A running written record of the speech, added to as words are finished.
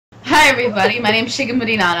everybody, my name is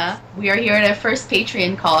Shigemurinana. We are here at our first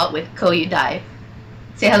Patreon call-out with Koyu Dive.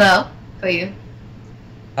 Say hello, Koyu.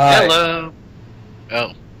 Hi. Hello.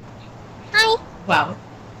 Oh. Hi. Wow.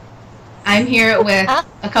 I'm here with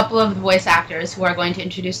a couple of the voice actors who are going to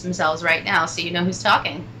introduce themselves right now so you know who's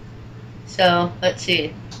talking. So, let's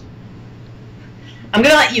see. I'm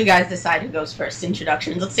gonna let you guys decide who goes first.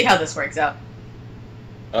 Introductions. Let's see how this works out.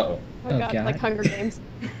 Uh-oh. Oh god, like Hunger Games.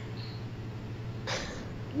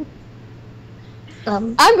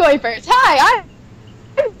 I'm going first. Hi,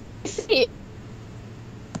 I'm C.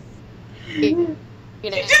 You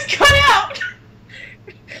just cut out!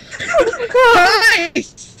 Hi,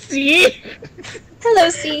 C. Hello,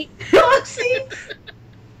 C. Hello, C.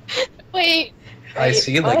 Wait. I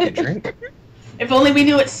see you like a drink. If only we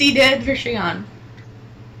knew what C did for Shion.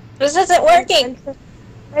 This isn't working.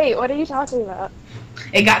 Wait, what are you talking about?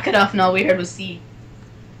 It got cut off and all we heard was C.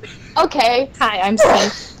 Okay. Hi, I'm C.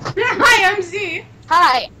 Hi, I'm C.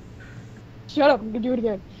 Hi. Shut up, I'm gonna do it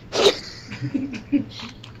again.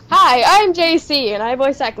 Hi, I'm JC, and I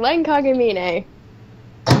voice act Len Kagamine.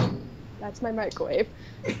 That's my microwave.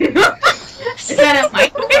 Is that a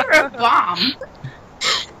microwave or a bomb?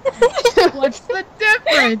 What's the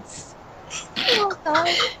difference? Oh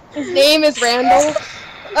god. His name is Randall.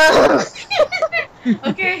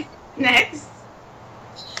 Okay, next.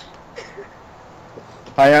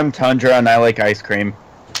 Hi, I'm Tundra and I like ice cream.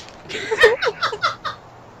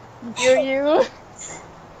 Do you?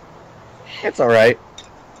 It's alright.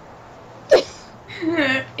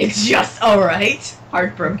 It's just alright.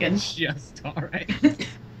 Heartbroken. Just alright.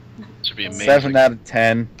 Should be amazing. 7 out of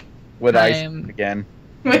 10 with I ice am- cream again.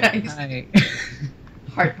 Hi.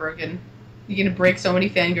 Heartbroken. You're gonna break so many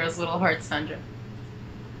fangirls' little hearts, Sandra.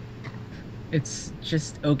 It's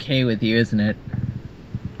just okay with you, isn't it?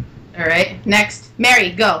 Alright, next.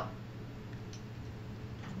 Mary, go.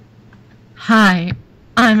 Hi,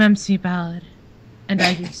 I'm MC Ballad, and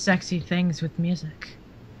I do sexy things with music.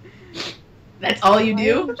 That's all you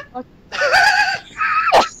do?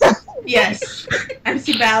 Yes.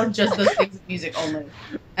 MC Ballad just does things with music only.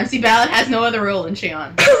 MC Ballad has no other role in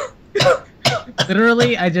Shion.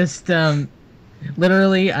 Literally, I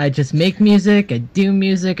just make music, I do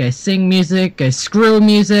music, I sing music, I screw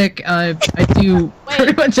music, I do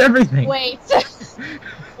pretty much everything. Wait.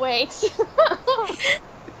 Wait.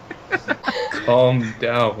 Calm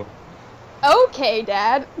down. Okay,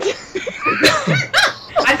 Dad.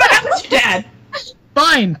 I thought I was your dad.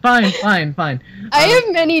 Fine. I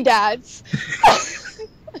have many dads.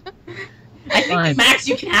 I think the Fine. max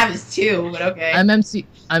you can have is 2, but okay. I'm MC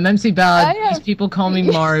Ballad. I have- These people call me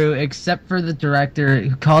Maru, except for the director,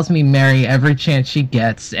 who calls me Mary every chance she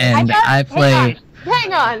gets, and I play...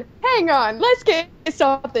 Hang on. Let's get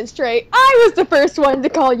something straight. I was the first one to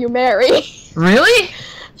call you Mary. Really?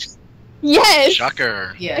 Yes.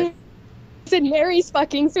 Shocker. Yeah. I said Mary's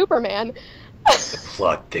fucking Superman. The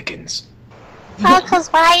plot thickens. Oh,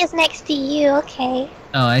 cause Y is next to you. Okay.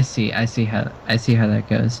 Oh, I see how that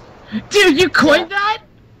goes. Dude, you coined that?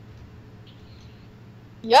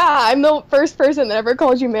 Yeah, I'm the first person that ever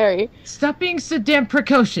called you Mary. Stop being so damn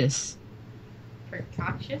precocious.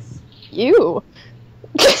 Precocious? You.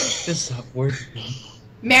 Just stop working.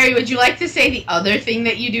 Mary, would you like to say the other thing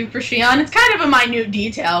that you do for Shion? It's kind of a minute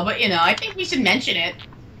detail, but you know, I think we should mention it.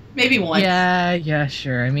 Maybe once. Yeah,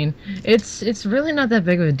 sure. I mean, it's really not that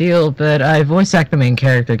big of a deal, but I voice act the main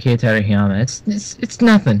character, Kiyotaro Hiyama. It's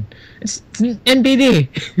nothing. It's NBD.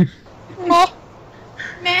 Meh.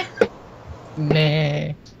 Meh.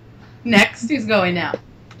 Meh. Next, who's going now?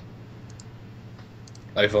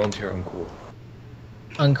 I volunteer on cool.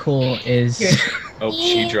 Uncool is... Here. Oh,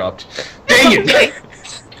 she dropped. Dang it!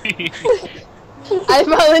 I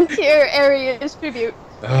volunteer Aria's tribute.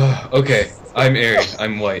 Okay, I'm Airy.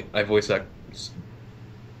 I'm white. I voice act...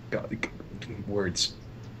 God, words.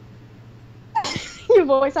 You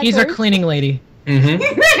voice act He's our words? cleaning lady.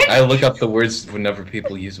 I look up the words whenever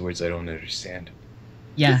people use words I don't understand.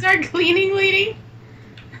 Yeah. Is our cleaning lady?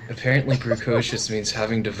 Apparently precocious means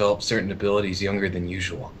having developed certain abilities younger than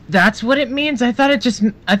usual. That's what it means? I thought it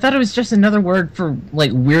was just another word for,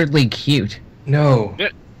 like, weirdly cute. No.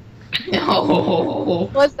 No.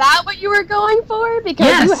 Was that what you were going for? Because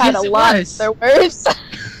Yes, you had yes, a it lot was. of other words.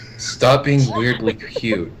 Stop being weirdly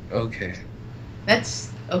cute. Okay.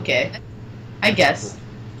 That's okay. I guess.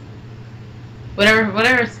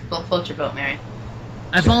 Whatever floats your boat, Mary.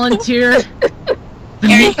 I volunteer...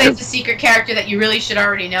 Mary plays the secret character that you really should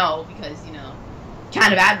already know because, you know,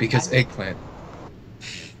 kind of advertising. Because eggplant.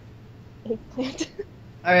 Eggplant.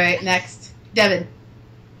 Alright, next. Devin.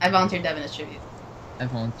 I volunteered Devin as tribute. I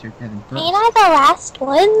volunteered Kevin Ain't Brooks. I the last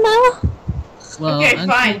one, though? Well, Okay, Uncool-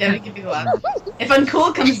 fine. Devin can be the last. If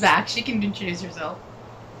Uncool comes back, she can introduce herself.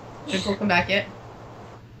 Did Uncool come back yet?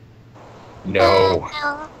 No.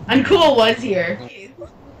 No. Uncool was here.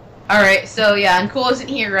 Alright, so yeah, Uncool isn't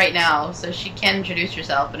here right now, so she can introduce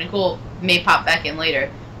herself, but Uncool may pop back in later.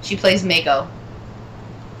 She plays Mako.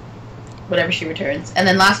 Whatever she returns. And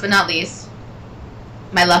then last but not least,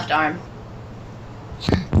 my left arm.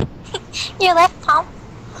 Your left palm.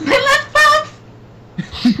 My left palm!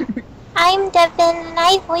 I'm Devin, and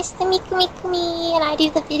I voice the Miku Miku Me, and I do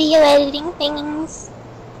the video editing things.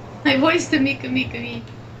 I voiced the Mika Mika Me.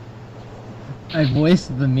 I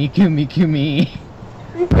voiced the Miku Miku Me.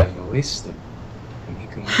 I voiced the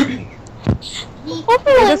Miku Miku.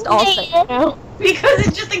 We're just all Everyone saying say it. now. Because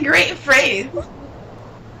it's just a great phrase.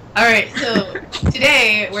 Alright, so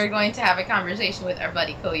today we're going to have a conversation with our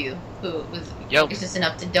buddy Koyu, who was Yo. gracious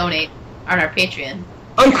enough to donate on our Patreon.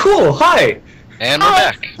 Uncool, hi! And we're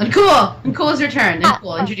back. Uncool! Uncool's returned.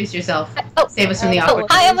 Uncool, introduce yourself. Oh, Save us from the awkward.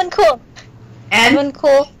 hi, I'm Uncool. And I'm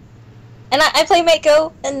Uncool. And I play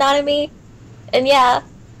Mako and Nanami. And yeah,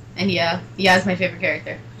 Ya's my favorite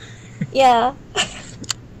character. yeah.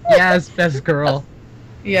 Yes, best girl.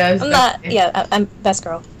 Ya's I'm not, yeah, I'm best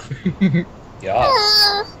girl. Yeah.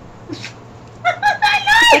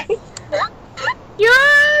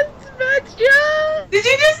 Yes, best girl. Did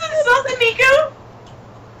you just insult the Miku?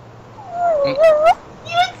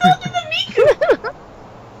 You insulted the Miku!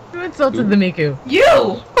 Who insulted the Miku? You!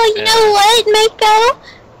 Well, you know what, Mako?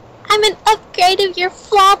 I'm an upgrade of your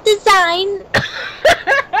flawed design.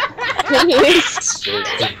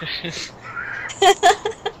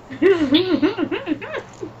 Hey,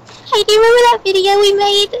 do you remember that video we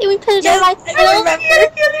made? And we put it on my Yes, I channel? remember.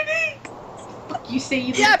 You say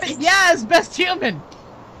you Yeah, but yes, best human.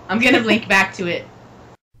 I'm gonna link back to it.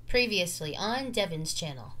 Previously on Devin's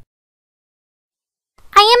channel.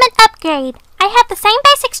 I am an upgrade. I have the same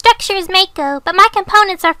basic structure as Mako, but my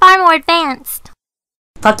components are far more advanced.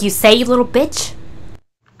 Fuck you say, you little bitch.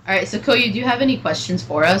 Alright, so Koyu, do you have any questions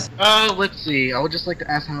for us? Let's see. I would just like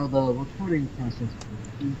to ask how the recording process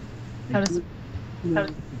works.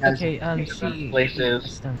 Okay, she...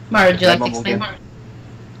 Places. Mara, would you like to Mumble explain?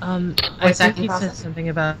 I Voice think acting he said process? something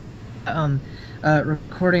about,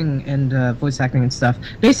 recording and, voice acting and stuff.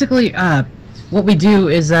 Basically, what we do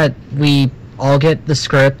is that we all get the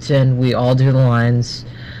script and we all do the lines,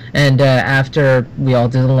 and, after we all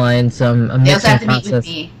do the lines, a You also mixing have to meet process... with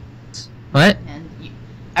me. What?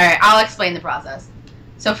 Alright, I'll explain the process.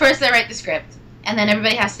 So first I write the script, and then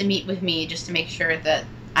everybody has to meet with me just to make sure that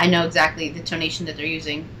I know exactly the tonation that they're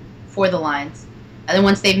using for the lines. And then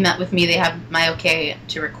once they've met with me, they have my okay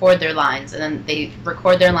to record their lines, and then they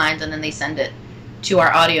record their lines, and then they send it to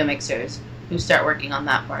our audio mixers, who start working on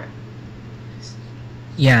that part.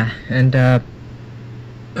 Yeah, and,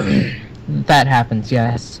 that happens,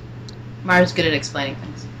 yes. Mara's good at explaining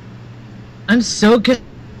things. I'm so good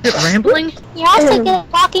at rambling. You're also good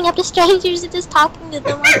at walking up to strangers and just talking to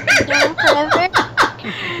them like you've known them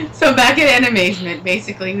forever. So back at Animazement,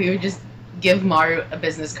 basically we would just give Maru a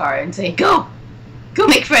business card and say, Go! Go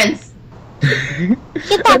make friends! Get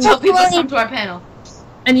that Let's help people deployed. come to our panel.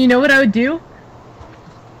 And you know what I would do?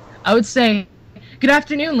 I would say, "Good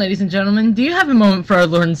afternoon, ladies and gentlemen. Do you have a moment for our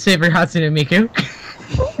Lord and Savior Hatsune Miku?"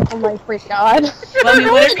 Oh my freak god. Well, I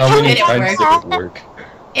mean, whatever How you many did, it times worked. did it work?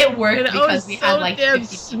 It worked And I because was we so had like damn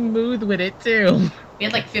 50 people. smooth with it too. We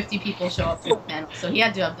had like 50 people show up to the panel, so he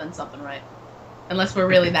had to have done something right. Unless we're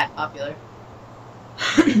really that popular.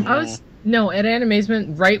 I was at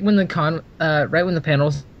Animazement right when the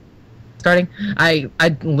panel's starting. I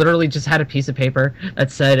literally just had a piece of paper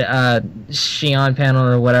that said Shion panel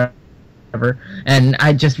or whatever, and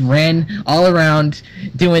I just ran all around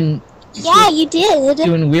doing Yeah, you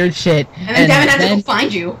did. weird shit. And then Devin had to go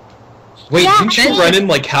find you. Wait, Yeah, didn't you and- run in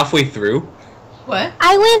like halfway through? What?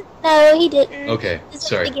 I went. No, he didn't. Okay, It's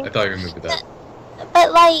sorry. again. I thought I remembered that.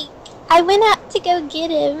 But like, I went out to go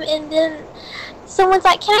get him, and then someone's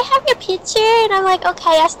like, "Can I have your picture?" And I'm like,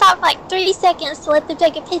 "Okay." I stopped like 3 seconds to let them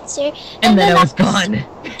take a picture, And then I was gone. And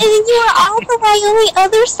then you were all the way on the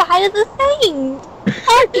other side of the thing.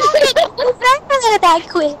 I didn't go back for that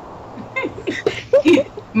quick.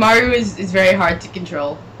 Maru is very hard to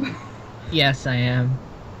control. Yes, I am.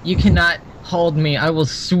 You cannot hold me. I will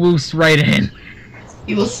swoosh right in.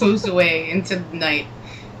 He will swoosh away into the night.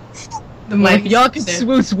 The Well, mic if y'all is can there.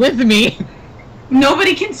 swoosh with me.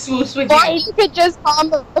 Nobody can swoosh with Or you. you could just calm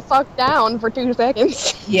the fuck down for 2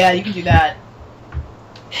 seconds. Yeah, you can do that.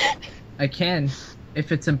 I can,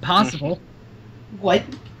 if it's impossible. What?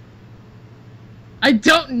 I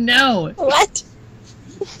don't know. What?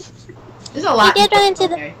 There's a lot. You did run into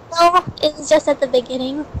the Okay. no, it was just at the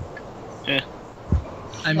beginning.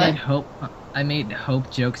 I made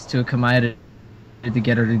hope jokes to Akamaya to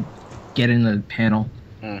get her to get in the panel.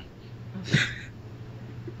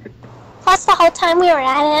 Plus, the whole time we were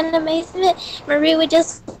at Animazement, Marie would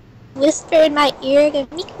just whisper in my ear, go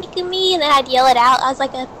Miku Miku me, and then I'd yell it out. I was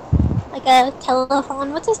like a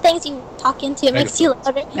telephone. What's those things you talk into? It makes you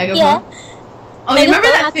louder. Megaphone? Yeah. Oh, you remember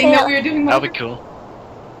that Megaphone, thing that we were doing? That'll be cool.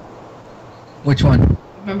 Which one?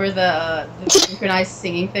 Remember the synchronized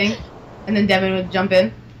singing thing? And then Devin would jump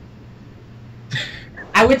in?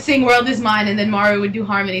 I would sing World Is Mine, and then Mario would do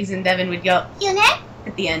harmonies, and Devin would go, Yune?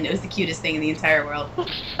 At the end. It was the cutest thing in the entire world.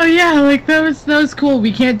 Oh yeah, like that was cool.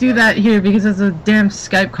 We can't do that here because it's a damn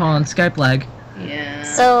Skype call and Skype lag. Yeah.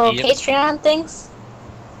 So, Yep. Patreon things?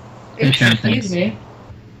 Patreon Excuse things. me.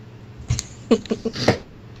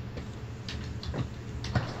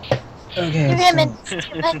 Okay. Him and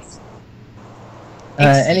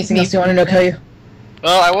Anything else you want to know, Koyu?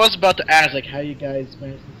 Well, I was about to ask, like, how you guys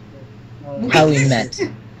managed to How we met.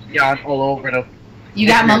 yawn all over the You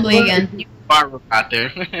got mumbly again. bar out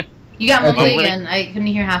there. You got mumbly Okay. again. I couldn't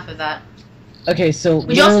hear half of that. Okay, so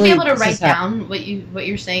Would you also be able to literally, write this is how- down what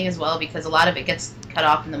you're saying as well, because a lot of it gets cut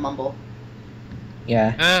off in the mumble.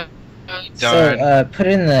 Yeah. So Darn. put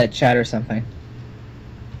it in the chat or something.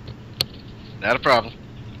 Not a problem.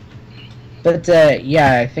 But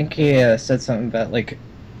yeah, I think he said something about like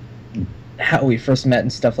how we first met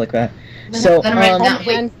and stuff like that. So Let him write it down. and-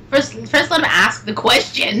 Wait, first let him ask the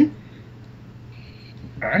question.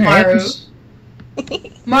 alright. Maru.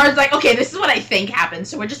 Mars like, okay, this is what I think happened,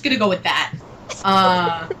 so we're just gonna go with that.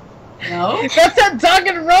 No? That's how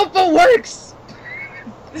Danganronpa works.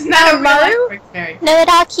 This is not how real life works, Mary. know it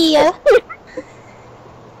all, Kia.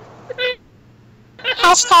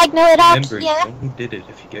 Hashtag know it all, Remember, you Kia. only did it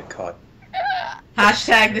if you get caught.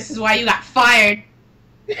 Hashtag, this is why you got fired.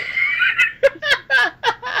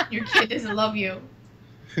 Your kid doesn't love you.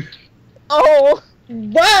 Oh.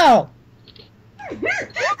 Wow.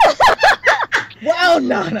 Wow,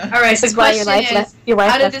 Nana. Alright, This the is why your question wife is, your wife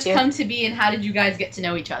how did left this you. come to be and how did you guys get to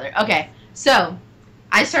know each other? Okay, so,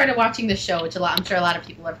 I started watching this show, which I'm sure a lot of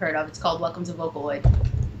people have heard of. It's called Welcome to Vocaloid.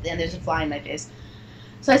 And there's a fly in my face.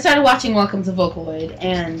 So I started watching Welcome to Vocaloid,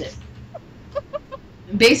 and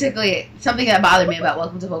basically, something that bothered me about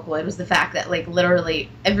Welcome to Vocaloid was the fact that, like, literally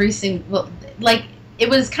every single, like, it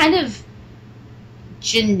was kind of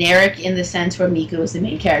generic in the sense where Miku was the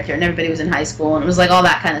main character, and everybody was in high school, and it was, like, all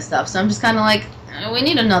that kind of stuff. So I'm just kind of like, we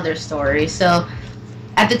need another story. So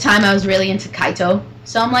at the time, I was really into Kaito.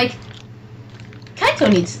 So I'm like, Kaito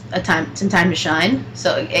needs some time to shine.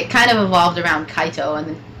 So it kind of evolved around Kaito, and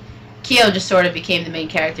then Kyo just sort of became the main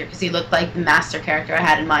character because he looked like the master character I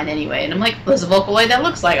had in mind anyway. And I'm like, there's a Vocaloid that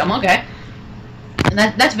looks like him, okay. And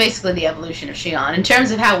that's basically the evolution of Shion. In terms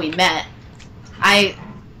of how we met, I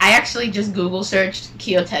actually just Google searched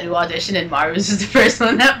Kyoteru audition, and Maru was just the first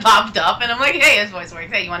one that popped up. And I'm like, hey, his voice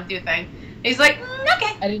works. Hey, you want to do a thing? And he's like,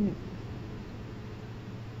 okay. I didn't.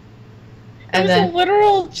 It And was then, a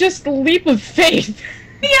literal just leap of faith.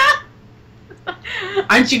 yeah.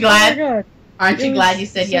 Aren't you Oh glad? my god. Aren't you It glad was you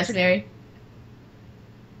said such yes, a- Mary?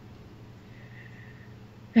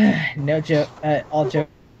 No joke. All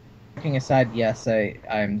joking aside, yes,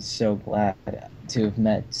 I'm so glad to have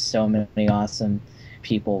met so many awesome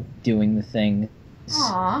people doing the things,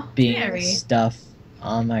 Aw, being Mary. stuff.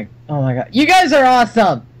 Oh my god, you guys are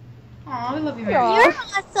awesome. Aw, we love you, Mary. Aw. You're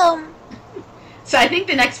awesome. So I think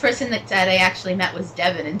the next person that I actually met was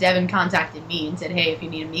Devin, and Devin contacted me and said, hey, if you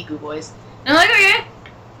need a Miku voice. And I'm like, okay,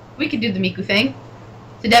 we could do the Miku thing.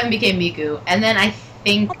 So Devin became Miku, and then I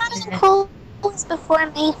think... I thought Nicole was before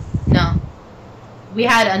me. No. We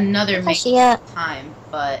had another Where's Mako she at? at the time,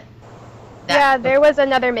 but... Yeah, there was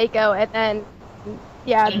another Mako, and then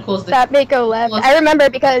yeah, Nicole's the... that Mako left. Well, I remember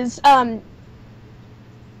because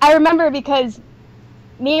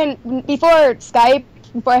me and before I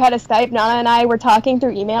had a Skype, Nana and I were talking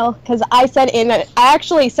through email because I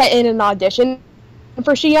actually sent in an audition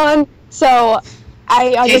for Shion, so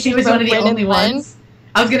I auditioned JC was for one of the Rin only and Len. ones.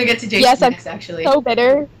 I was gonna get to JC Yes, I'm next, actually. So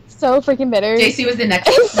bitter, so freaking bitter. JC was the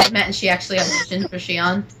next person I met, and she actually auditioned for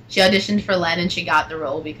Shion. She auditioned for Len, and she got the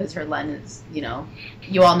role because her Len is, you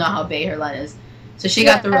all know how bae her Len is. So she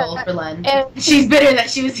got the role for Len. and- She's bitter that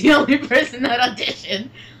she was the only person that auditioned.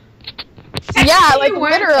 Yeah, Technically, like, you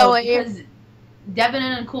weren't, though, literally. because Devin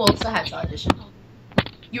and Nicole also had to audition.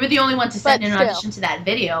 You were the only one to send But in an still. audition to that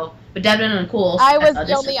video, but Devin and Nicole also I had was to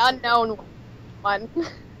the only audition. unknown one.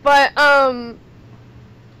 But,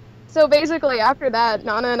 so basically after that,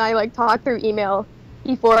 Nana and I, like, talked through email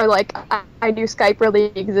before, like, I knew Skype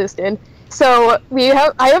really existed. So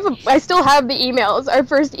I still have the emails, our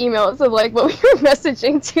first emails of, like, what we were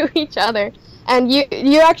messaging to each other. And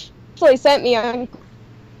you actually sent me an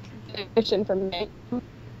audition for me.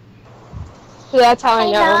 So that's how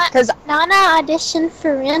I know. Because Nana auditioned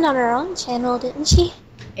for Rin on her own channel, didn't she?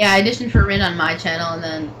 Yeah, I auditioned for Rin on my channel, and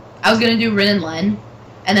then I was gonna do Rin and Len,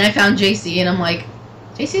 and then I found JC, and I'm like,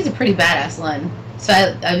 JC's a pretty badass Len. So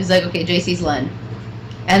I was like, okay, JC's Len.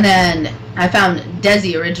 And then I found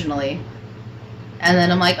Desi originally. And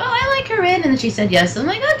then I'm like, oh, I like her Rin. And then she said yes. So I'm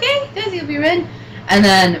like, okay, Desi will be Rin. And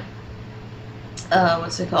then,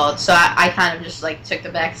 what's it called? So I kind of just, like, took the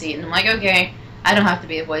back seat. And I'm like, okay, I don't have to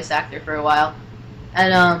be a voice actor for a while.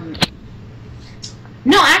 And,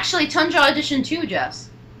 no, actually, Tundra auditioned too,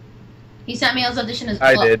 Jess. He sent me his audition as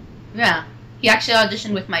well. I did. Yeah. He actually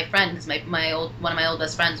auditioned with my friend, because one of my old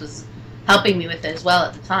best friends was helping me with it as well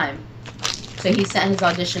at the time. So he sent his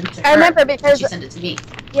audition to her. I remember because she sent it to me.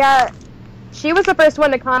 Yeah, she was the first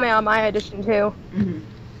one to comment on my audition too.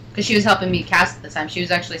 Because she was helping me cast at the time. She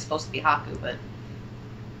was actually supposed to be Haku, but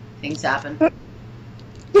things happen.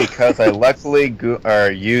 Because I luckily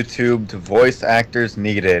YouTubed voice actors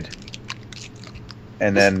needed.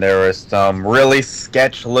 And then there was some really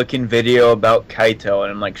sketch-looking video about Kaito,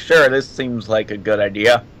 and I'm like, sure, this seems like a good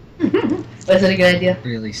idea. Was it a good idea?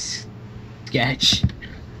 Really sketch.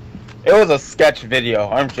 It was a sketch video,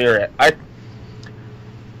 I'm serious. I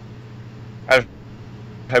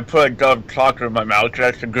put a dumb chocolate in my mouth,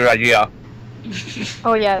 that's a good idea.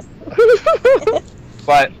 Oh yes.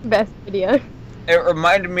 But best idea. it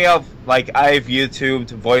reminded me of, like, I've YouTubed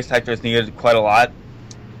voice actors needed quite a lot.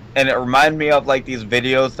 And it reminded me of, like, these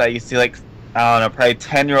videos that you see, like, I don't know, probably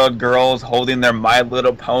 10-year-old girls holding their My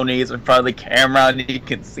Little Ponies in front of the camera, and you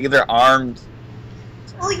can see their arms.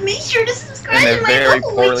 Like, make sure to subscribe And to they my very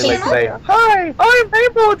Uncle poorly channel. say, "Hi, I'm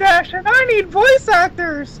Rainbow Dash, and I need voice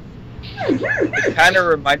actors." It kind of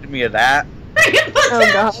reminded me of that. Oh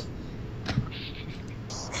god.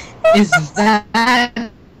 Is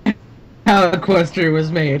that how Equestria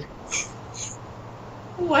was made?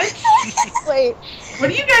 What? Wait. What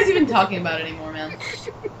are you guys even talking about anymore, man?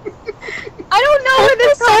 I don't know where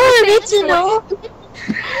this so original.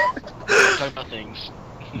 Talk about things.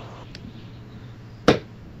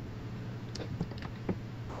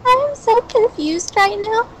 I'm so confused right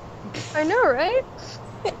now. I know, right?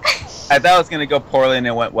 I thought it was gonna go poorly, and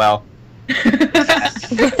it went well. In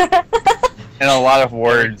a lot of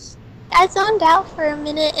words. I zoned out for a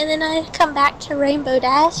minute and then I come back to Rainbow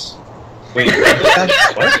Dash. Wait,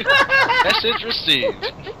 what? Message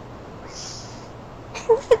received.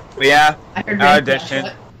 But yeah, I heard our Rainbow Dash, audition.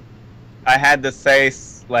 what? I had to say,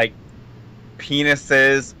 like,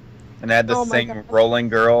 penises, and I had to Oh my sing God. Rolling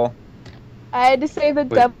Girl. I had to say the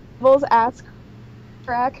Wait. devil's ass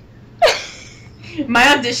crack.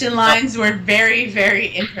 My audition lines were very, very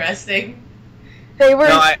interesting. They were.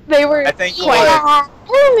 No, I think Yeah, I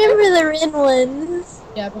remember the Rin ones.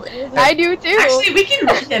 Yeah, but I do too. Actually, we can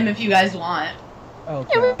read them if you guys want.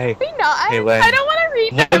 okay. Hey, We not. hey, Len. I don't want to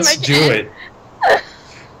read them Let's again. do it.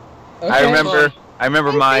 I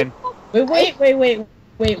remember mine. Wait.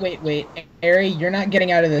 Ari, you're not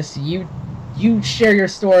getting out of this. You share your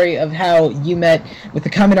story of how you met with the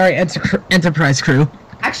Kaminari Enterprise crew.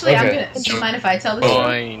 Actually, Okay. do you mind if I tell the story?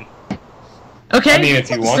 Fine. Okay? I mean, if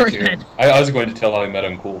you Tell the want story to. then. I was going to tell how I met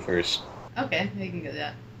Uncool first. Okay, you can go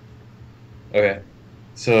that. Okay.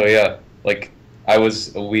 So, yeah, like, I was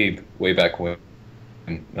a weeb way back when.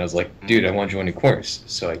 And I was like, dude, I want to join a course.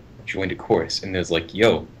 So I joined a course. And it was like,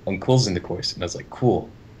 yo, Uncool's in the course. And I was like, cool.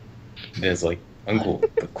 And then it's like, Uncool,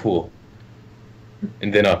 but cool.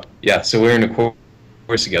 And then, yeah, so we were in a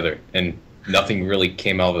course together. And nothing really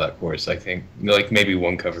came out of that course, I think. Like, maybe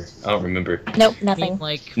one cover. I don't remember. Nope, nothing.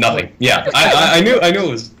 Like, Nothing. Yeah, I knew it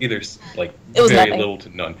was either like It was very nothing. little to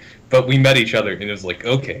none. But we met each other and it was like,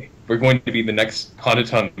 okay, we're going to be the next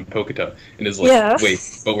Hanatan and Poketa. And it's like, Yeah. wait,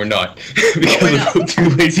 but we're not because we're too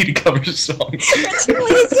lazy to cover songs.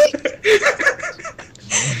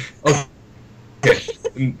 Okay,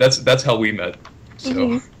 and that's how we met.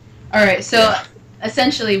 So All right, so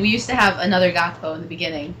essentially, we used to have another Gakpo in the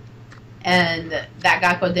beginning, and that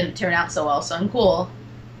Gakpo didn't turn out so well. So Uncool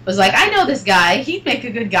was like, I know this guy; he'd make a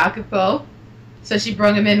good Gakpo. So she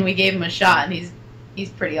brought him in, and we gave him a shot, and he's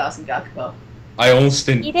pretty awesome Gakpo. I almost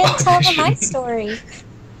didn't. You didn't tell them my audition. story.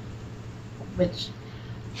 Which,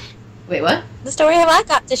 wait, what? The story how I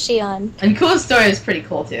got to Shion. Uncool's story is pretty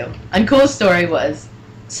cool too. Uncool's story was,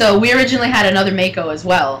 so we originally had another Mako as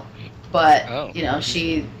well, but Oh. you know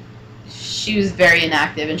she was very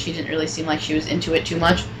inactive and she didn't really seem like she was into it too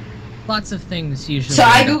much. lots of things usually. So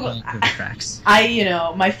I end up Google- on through the tracks.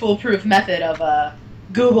 My foolproof method of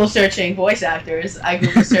Google searching voice actors, I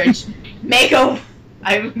Google search Mako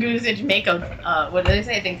I'm going to search Mako. What did I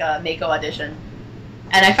say? I think Mako audition.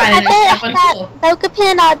 And I find I it bet uncool. that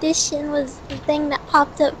Dokapin audition was the thing that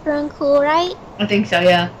popped up for Uncool, right? I think so,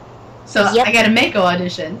 yeah. So Yep. I got a Mako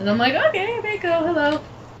audition, and I'm like, okay, Mako, hello.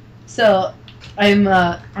 So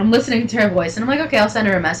I'm listening to her voice, and I'm like, okay, I'll send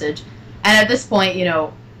her a message. And at this point, you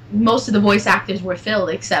know, most of the voice actors were filled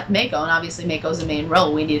except Mako, and obviously Mako's the main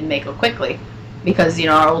role. We needed Mako quickly because, you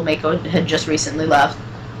know, our old Mako had just recently left.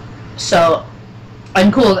 So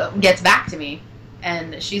Uncool gets back to me,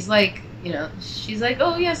 and she's like, you know,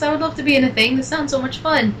 oh yes, I would love to be in a thing. This sounds so much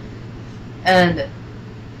fun. And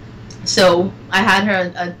so I had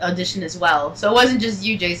her audition as well. So it wasn't just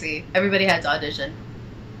you, JC. Everybody had to audition.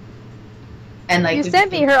 And like You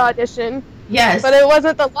sent me her audition. Yes. But it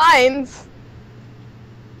wasn't the lines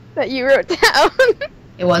that you wrote down.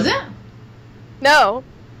 It wasn't? No.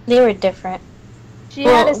 They were different. She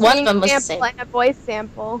Well, had a one of singing them was the sample same. and a voice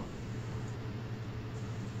sample.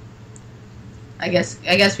 I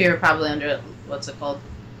guess we were probably under, what's it called?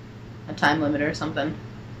 A time limit or something.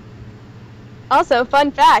 Also, fun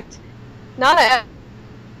fact, Nana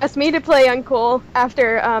asked me to play Uncool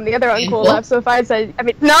after the other Uncool left, so if I said, I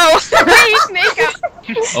mean, no! Wait, Mako!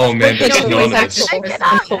 Oh man, that's No, none of voice this.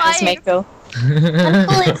 actors. Uncool is Mako.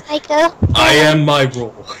 Uncool is Mako. I am my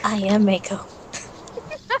role. I am Mako.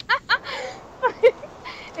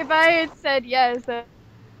 If I had said yes, then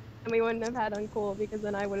we wouldn't have had Uncool, because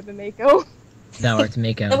then I would have been Mako. Thou art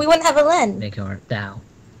Mako. And we wouldn't have a Len. Mako art thou.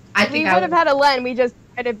 I We think would I have had a Len, we just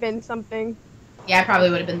might have been something. Yeah, I probably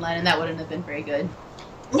would have been Len, and that wouldn't have been very good.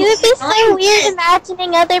 It would be so weird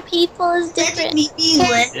imagining other people as different.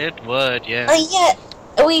 It would, yeah. Oh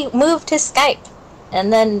yeah, we moved to Skype,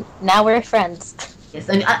 and then now we're friends. Yes,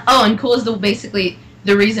 and and Cool is basically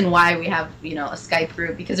the reason why we have, you know, a Skype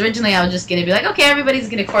group, because originally I was just gonna be like, okay, everybody's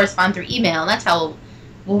gonna correspond through email, and that's how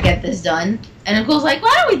we'll get this done. And then Cool's like,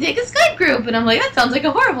 why don't we take a Skype group? And I'm like, that sounds like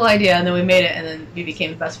a horrible idea. And then we made it, and then we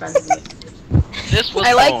became best friends. This was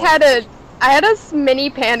I had a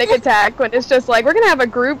mini panic attack when it's just like, we're gonna have a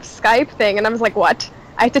group Skype thing, and I was like, what?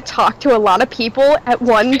 I have to talk to a lot of people at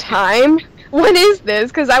one time? What is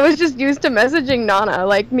this? Because I was just used to messaging Nana.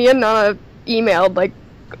 Like, me and Nana emailed, like,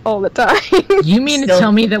 all the time. You mean to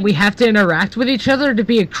tell me that we have to interact with each other to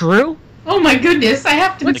be a crew? Oh my goodness, I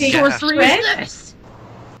have to What be sorcery is this?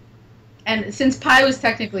 And since Pi was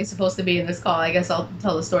technically supposed to be in this call, I guess I'll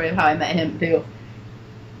tell the story of how I met him too.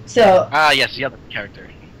 So yes, the other character.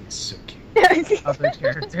 It's so cute. Other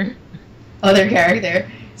character. Other character.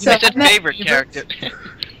 So I said favorite character.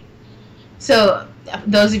 So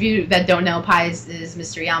those of you that don't know, Pi is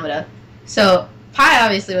Mr. Yamada. So Pi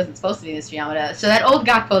obviously wasn't supposed to be Mr. Yamada. So that old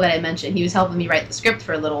Gakpo that I mentioned, he was helping me write the script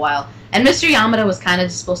for a little while. And Mr. Yamada was kind of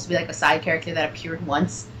just supposed to be like a side character that appeared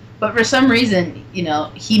once. But for some reason, you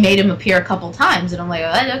know, he made him appear a couple times, and I'm like,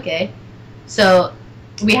 oh, okay. So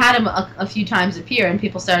we had him a few times appear, and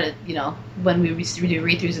people started, you know, when we used to do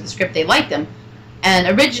read-throughs of the script, they liked him.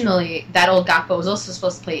 And originally, that old Gakpo was also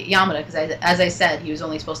supposed to play Yamada, because as I said, he was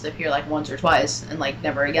only supposed to appear like once or twice, and like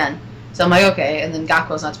never again. So I'm like, okay, and then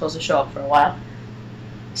Gakpo's not supposed to show up for a while.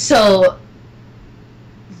 So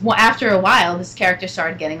after a while, this character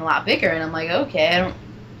started getting a lot bigger, and I'm like, okay,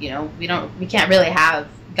 we can't really have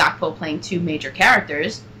Gakpo playing two major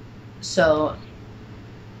characters. So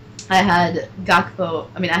I had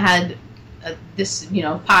this, you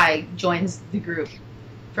know, Pi joins the group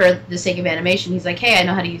for the sake of animation. He's like, hey, I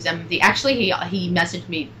know how to use MMD. Actually, he messaged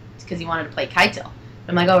me because he wanted to play Kaito.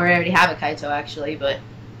 I'm like, oh, we already have a Kaito, actually, but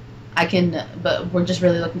we're just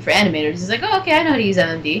really looking for animators. He's like, oh, okay, I know how to use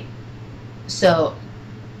MMD. So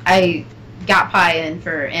I got Pi in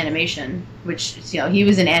for animation, which, you know, he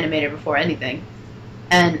was an animator before anything.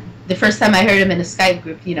 And the first time I heard him in a Skype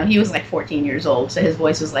group, you know, he was like 14 years old, so his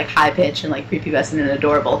voice was like high pitched and like prepubescent and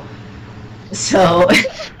adorable. So he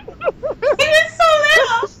was so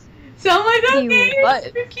little. So I'm like, okay, you're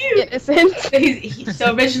super cute. Innocent.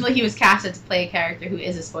 So originally he was casted to play a character who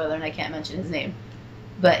is a spoiler, and I can't mention his name,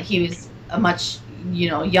 but he was a much, you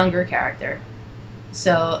know, younger character.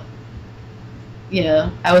 So, you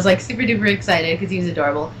know, I was like super duper excited because he was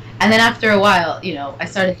adorable. And then after a while, you know, I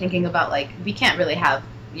started thinking about, like, we can't really have,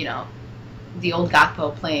 you know, the old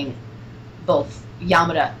Gakpo playing both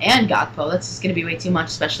Yamada and Gakpo. That's just going to be way too much,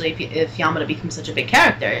 especially if Yamada becomes such a big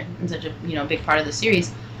character and such a, you know, big part of the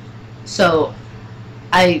series. So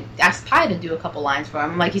I asked Pi to do a couple lines for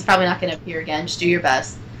him. I'm like, he's probably not going to appear again. Just do your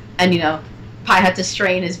best. And, you know, Pi had to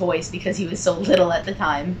strain his voice because he was so little at the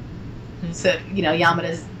time. So, you know,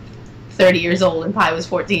 Yamada's 30 years old and Pi was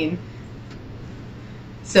 14.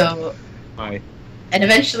 So, Hi. and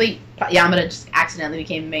eventually Yamada just accidentally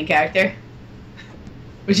became the main character.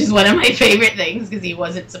 which is one of my favorite things because he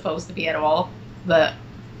wasn't supposed to be at all. But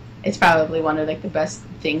it's probably one of like the best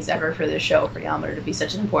things ever for this show for Yamato to be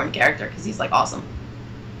such an important character because he's like awesome.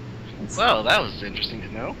 Well, that was interesting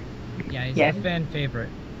to know. Yeah, he's a fan favorite.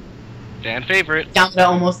 Fan favorite. Yamato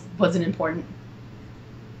almost wasn't important.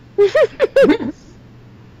 Wait,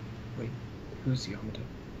 who's Yamato?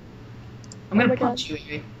 I'm gonna punch you,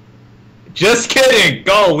 Avery. Just kidding!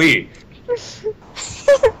 Golly!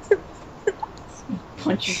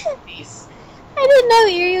 Punch you in the face. I didn't know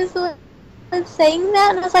Yuri was the one saying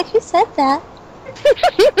that, and I was like, who said that?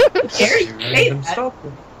 Gary, say that.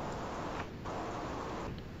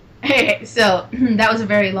 Hey, so that was a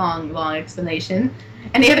very long explanation.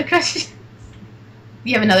 Any other questions? Do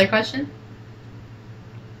you have another question?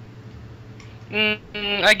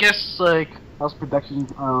 I guess, like... How's production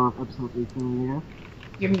of episode 18 here?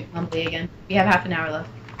 You're mute monthly again. We have half an hour left.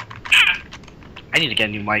 I need to get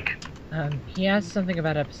a new mic. He asked something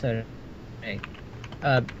about episode 8.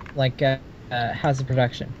 How's the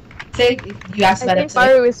production? Say you asked about I think episode.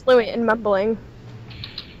 Maru is fluent in mumbling.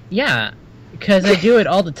 Yeah, because I do it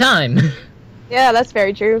all the time. Yeah, that's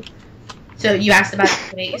very true. So you asked about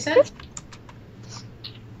episode 8, you said?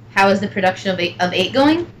 How is the production of 8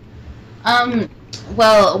 going?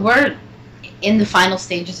 Well, we're in the final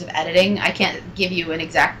stages of editing. I can't give you an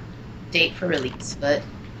exact date for release, but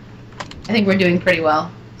I think we're doing pretty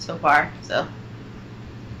well so far, so.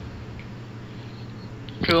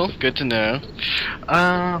 Cool, good to know.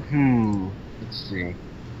 Let's see.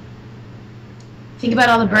 Think about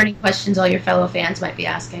all the burning questions all your fellow fans might be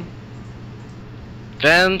asking.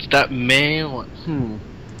 Fans that may want...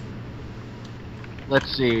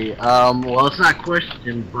 Let's see. Well, it's not a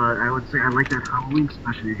question, but I would say I like that Halloween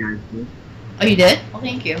special you guys did. Oh, you did? Well,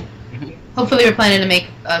 thank you. Hopefully we're planning to make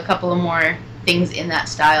a couple of more things in that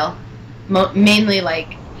style. Mainly,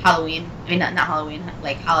 like, Halloween. I mean, not Halloween,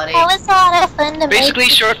 like, holiday. That was a lot of fun to Basically,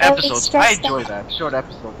 make. short Really episodes. I stressed enjoy out. that. Short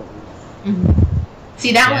episode.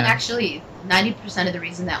 See, that one Yeah. actually, 90% of the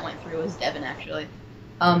reason that went through was Devin, actually.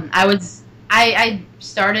 I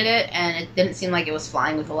started it, and it didn't seem like it was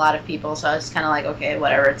flying with a lot of people, so I was kind of like, okay,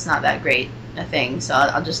 whatever, it's not that great a thing, so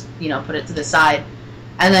I'll just, put it to the side.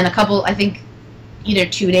 And then I think, either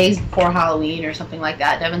 2 days before Halloween or something like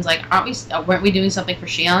that, Devin's like, weren't we doing something for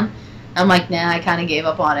Shion? I'm like, nah, I kind of gave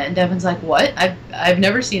up on it. And Devin's like, what? I've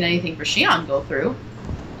never seen anything for Shion go through,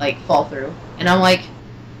 like, fall through. And I'm like,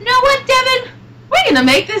 you know what, Devin? We're gonna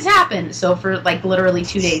make this happen. So for, like, literally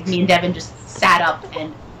 2 days, me and Devin just sat up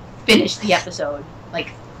and finished the episode,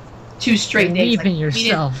 like, 2 straight days. Believe in Like,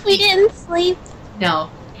 yourself. We didn't sleep.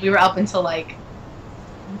 No, we were up until, like,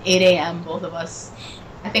 8 a.m., both of us.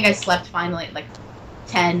 I think I slept finally at, like,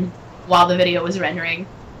 10 while the video was rendering.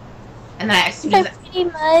 And then as soon So as pretty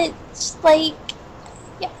much, like,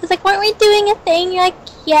 yeah, I was like, weren't we doing a thing? You're like,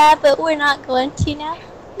 yeah, but we're not going to now.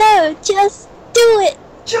 No, just do it.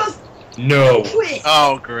 just No. quit.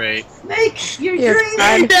 Oh, great. Make your You're dreams.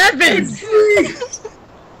 fine. Devin! I'm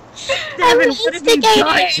Devin, an what have you instigator.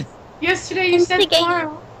 done? Yesterday you said Instigator.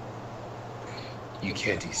 tomorrow. You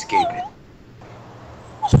can't escape it.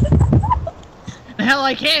 Hell,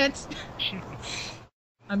 I can't.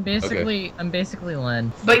 I'm basically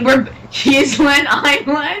Len. But he's Len, I'm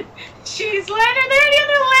Len, she's Len. Are there any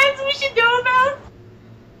other Lens we should know about?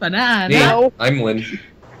 Banana. Me, I'm Lynn.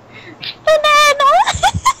 Banana.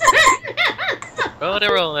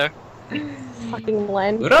 Roller, roller. Fucking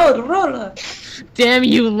Len. Roller. Damn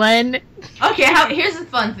you, Len. Okay, here's a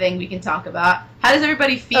fun thing we can talk about. How does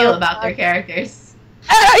everybody feel about their characters?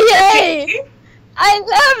 Oh, yay! I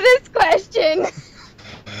love this question.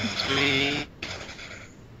 Sweet.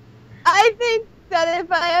 I think that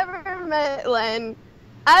if I ever met Len,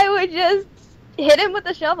 I would just hit him with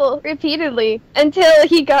a shovel repeatedly until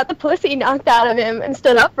he got the pussy knocked out of him and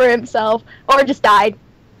stood up for himself, or just died,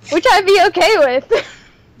 which I'd be okay with.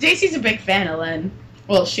 JC's a big fan of Len.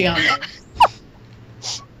 Well, Shion.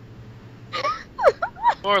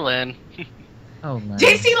 Or Lynn. Oh, Len.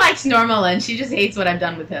 JC likes normal Len. She just hates what I've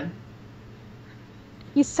done with him.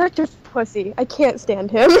 He's such a pussy. I can't stand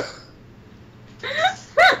him.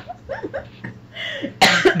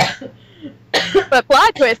 But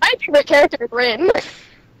plot twist, my favorite character is Rin.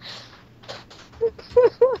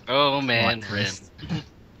 Oh man, Plot Rin. twist.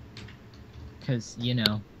 Because,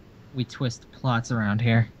 we twist plots around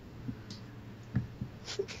here.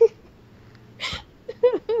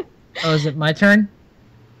 Oh, is it my turn?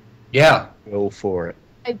 Yeah. Go for it.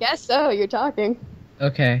 I guess so, you're talking.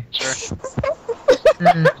 Okay. Sure.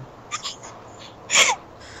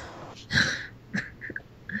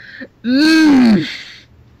 Mm.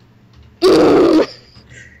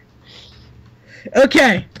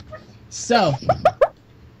 Okay. So,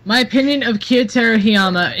 My opinion of Kyoteru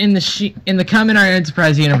Hiyama in the Kamen Rider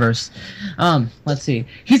Enterprise universe. Let's see.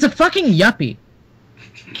 He's a fucking yuppie.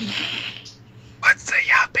 What's a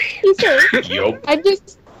yuppie? He's a, Yup. I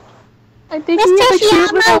think Mr. he's a cute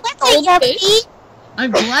Hiyama, little what's a yuppie?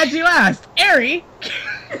 I'm glad you asked. Eri!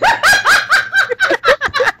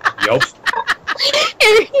 Yup.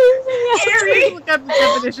 Eri! Look up the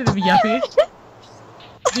definition of yuppie.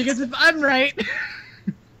 Because if I'm right...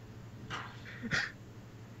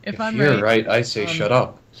 if I'm You're right... right, I say shut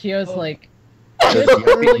up. Kyo's like... Does Kyo's yuppie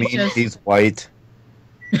literally mean just... he's white?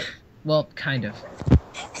 Well, kind of.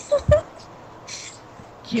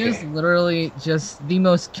 Kyo's literally just the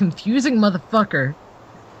most confusing motherfucker.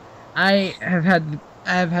 I have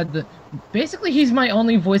had the... Basically, he's my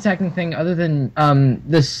only voice acting thing other than,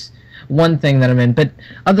 this one thing that I'm in. But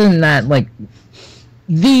other than that, like,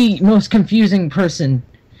 the most confusing person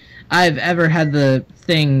I've ever had the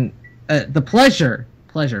thing... the pleasure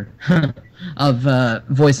of,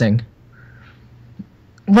 voicing.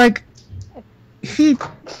 Like, he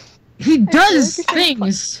does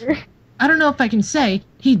things... I don't know if I can say,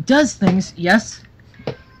 he does things, yes?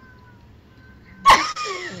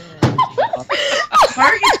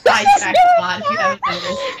 Mark is sidetracked a lot, if you haven't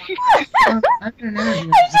noticed. I don't know.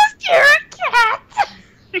 I just hear a cat.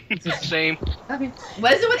 It's the same. Okay.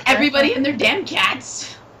 What is it with everybody and their damn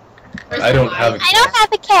cats? I don't have a I don't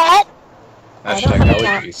have a cat. Hashtag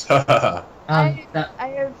allergies. I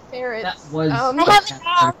have ferrets. That was I have a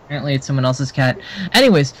cat. apparently it's someone else's cat.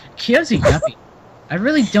 Anyways, Kyo's a yuppie. I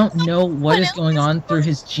really don't know what is going on through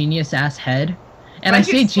his genius ass head. And Why I don't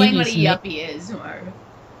you say explain genius. what a yuppie is, Mark?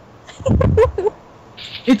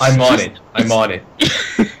 It's I'm on just- it. I'm on it.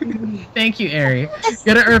 Thank you, Ari.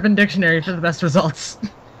 Go to Urban Dictionary for the best results.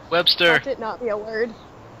 Webster. Let it not be a word.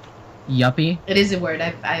 Yuppie. It is a word.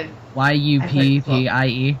 I've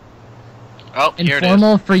Y-U-P-P-I-E. Oh, here it is.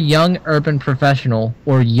 Informal for young urban professional,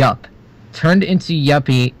 or yup. Turned into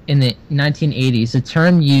yuppie in the 1980s, a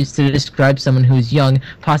term used to describe someone who is young,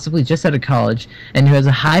 possibly just out of college, and who has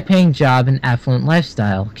a high-paying job and affluent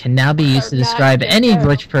lifestyle. Can now be used to describe any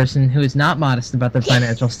rich person who is not modest about their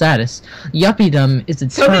financial status. Yuppiedom is a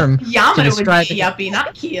so term to Yamada would describe... be a yuppie,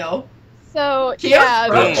 not Kyo. So, Kyo's yeah.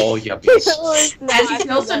 broke. We're all yuppies. As he's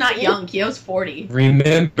also not young. Kyo's 40.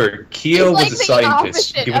 Remember, Kyo He's like was a the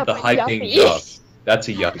scientist opposite with of a a high-paying yuppie. job. That's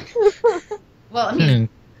a yuppie. Well, I mean,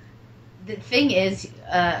 the thing is,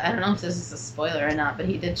 I don't know if this is a spoiler or not, but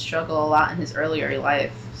he did struggle a lot in his earlier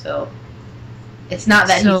life. So it's not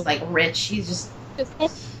that So- he's like rich. He's just.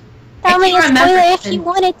 Tell me a can't remember spoiler if him. you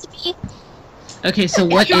want it to be. Okay, so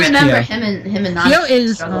what If you is remember Kyo? him and Kyo Nana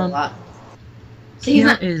is, struggle a lot. So he's Kyo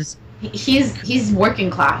not. is... He's working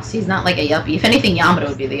class. He's not like a yuppie. If anything, Yamada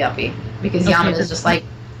would be the yuppie because Okay, Yamada is just like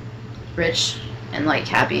rich and like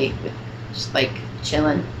happy, with just like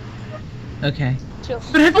chilling. Okay.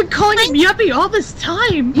 But I've been calling him yuppie all this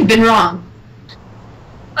time! You've been wrong.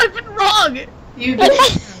 I've been wrong! You've been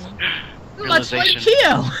Much like Realization.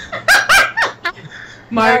 Kyo!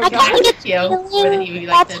 Mark. I kind of get the Kyo more than he would feeling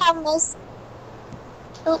like that's to. how most.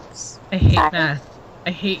 Oops. I hate Sorry. math. I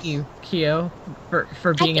hate you, Kyo,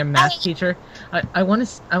 for being a math teacher. I want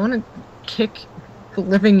to kick the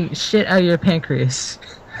living shit out of your pancreas.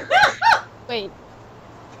 Wait.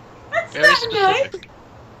 Very specific.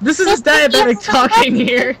 This is diabetic talking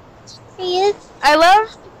here. He is. I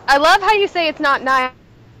love how you say it's not nice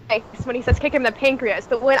when he says kick him in the pancreas,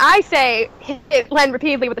 but when I say hit Len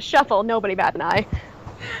repeatedly with a shuffle, nobody bats an eye.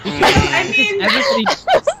 I mean, Everybody,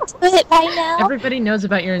 Do it right now. everybody knows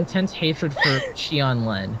about your intense hatred for Shion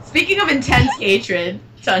Len. speaking of intense hatred,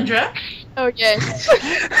 Tundra. Oh yes.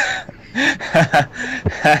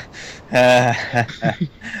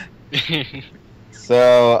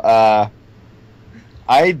 So,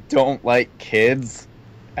 I don't like kids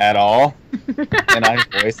at all, and I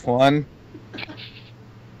voiced one.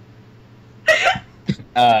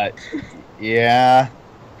 Yeah.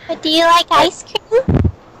 But do you like ice cream?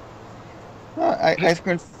 Ice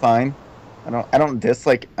cream's fine. I don't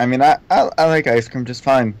dislike. I mean, I like ice cream just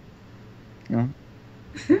fine. You know.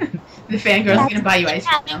 The fangirl's gonna buy you ice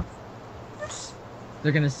cream now.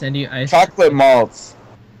 They're gonna send you ice Chocolate malts.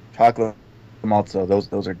 Chocolate malts, though.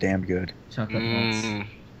 Those are damn good. chocolate malts Mm,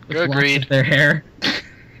 with locks agreed. of their hair.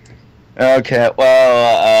 Okay,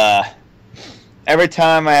 well, every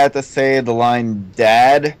time I have to say the line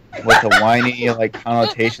 "dad" with a whiny like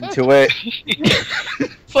connotation to it,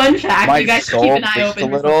 Fun fact, My you guys should keep soul an eye breaks open a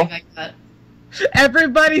for little. something like that.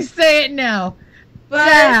 Everybody say it now. But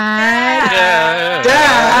Dad.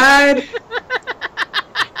 Dad!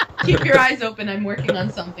 keep your eyes open. I'm working on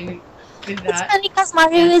something with It's that. funny because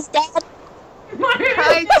Mario is dead.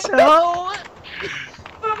 Kaito!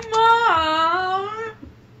 But Mom.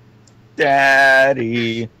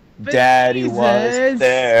 Daddy, But Daddy Jesus. was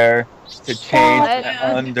there to change What?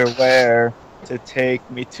 my underwear, to take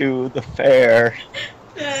me to the fair.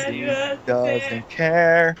 Daddy He was there. doesn't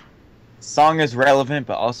care. Song is relevant,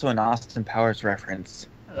 but also an Austin Powers reference.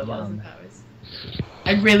 I love Austin Yum. Powers.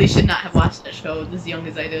 I really should not have watched that show as young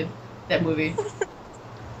as I did. That movie.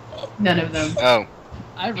 None of them. Oh,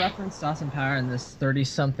 I referenced Austin Power, and this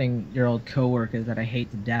 30-something-year-old coworker that I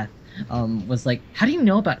hate to death was like, "How do you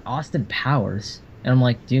know about Austin Powers?" And I'm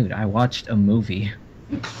like, "Dude, I watched a movie.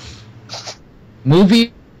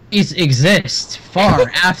 Movies exist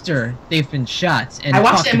far after they've been shot and I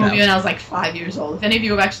watched talked that movie about. when I was like 5 years old. If any of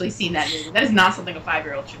you have actually seen that movie, that is not something a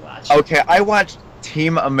 5-year-old should watch. Okay, I watched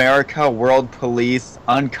Team America World Police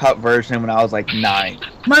uncut version when I was like 9.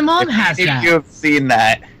 My mom has If that. you have seen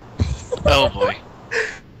that, oh boy.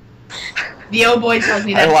 The old boy tells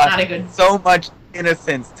me I that's lost not a good. so much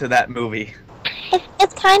innocence to that movie.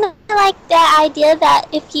 It's kind of like the idea that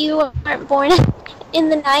if you weren't born in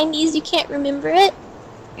the 90s, you can't remember it.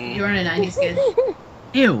 You were in a 90s kid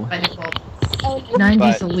Ew. by default.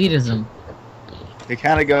 90s But- elitism. To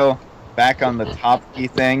kind of go back on the top key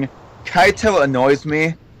thing, Kaito annoys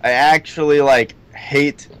me. I actually like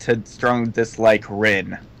hate to strong dislike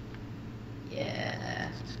Rin, Yeah.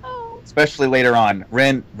 especially later on.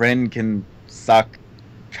 Rin can suck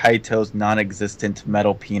Kaito's non-existent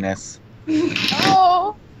metal penis.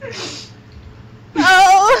 Oh.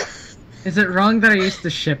 Oh. Is it wrong that I used to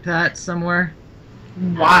ship that somewhere?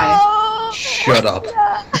 Why? Oh. Shut up.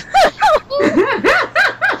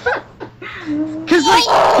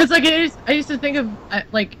 Cause like I used to think of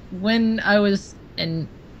like when I was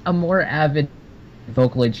a more avid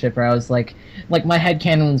Vocaloid shipper, I was like my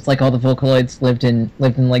headcanon was like all the Vocaloids lived in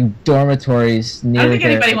like dormitories near I don't think the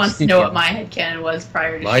anybody wants to know studio. what my headcanon was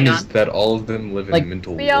prior to Mine Shion. is that all of them live in Like,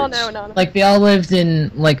 mental We all wards. know, no. Like they all lived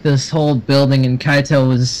in like this whole building, and Kaito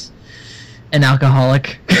was an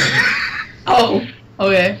alcoholic. Oh,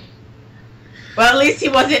 okay. Well, at least he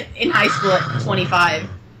wasn't in high school at 25.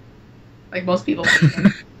 Like most people.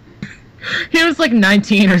 He was like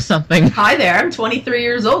 19 or something. Hi there, I'm 23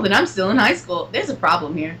 years old and I'm still in high school. There's a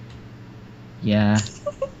problem here. Yeah.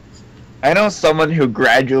 I know someone who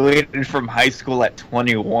graduated from high school at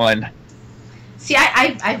 21. See,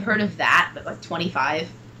 I've heard of that, but like 25.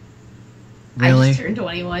 I Really? just turned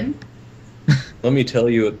 21. Let me tell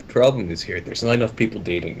you what the problem is here. There's not enough people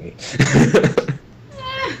dating me.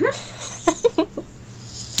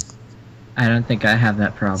 I don't think I have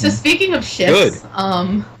that problem. So speaking of ships,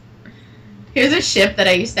 here's a ship that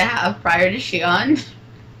I used to have prior to Shion.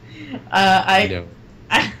 No.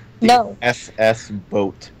 No. SS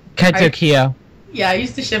boat. Kaito Kyo. Yeah, I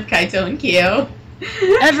used to ship Kaito and Kyo.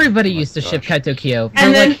 Everybody used to ship Kaito Kyo. For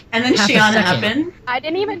And then like and then half a Shion second. happened. I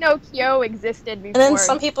didn't even know Kyo existed before. And then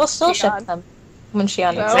some people still ship Shion. them when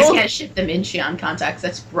Shion No. I exists. can't ship them in Shion context.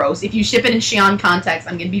 That's gross. If you ship it in Shion context,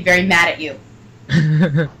 I'm gonna be very mad at you.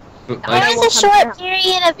 But There my, was a short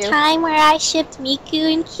period of time where I shipped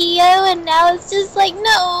Miku and Kyo, and now it's just like,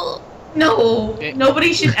 no. No,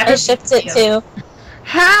 nobody should ever I shipped it Kyo. too.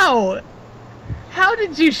 How? How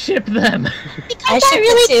did you ship them? Because I that shipped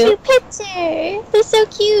really it cute picture. They're so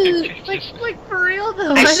cute. like for real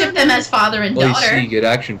though. I shipped them as father and well, you see, daughter. you get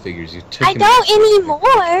action figures. You took I them don't as-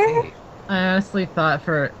 anymore. I honestly thought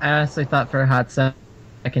for a hot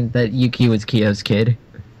second that Yuki was Kyo's kid.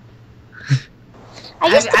 I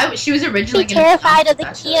used to She was originally be gonna terrified of the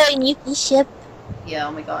that's Kyo and Yuki ship. Yeah,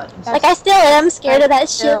 oh my god. Like, I still am scared of that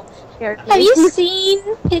ship. Here. Have you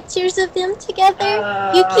seen pictures of them together?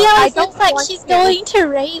 Yuki I always don't looks like want she's to. going to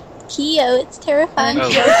rape Kyo. It's terrifying. And Oh.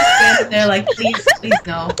 Kyo's just standing there like, please, please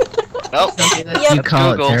no. Well, Don't do this. Yep. You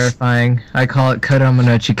call Googles. it terrifying. I call it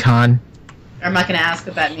Kodomonochi-kan. I'm not gonna ask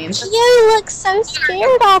what that means. Kyo looks so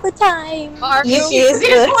scared all the time. Yuki is He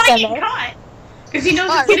doesn't the want to get center. caught. Because he knows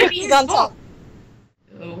Mark, it's gonna be He's his on fault. top.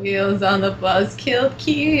 The wheels on the bus killed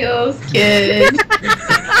Kyo's kid.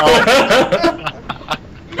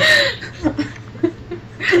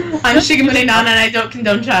 I'm Shigemune Nana and I don't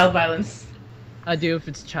condone child violence. I do if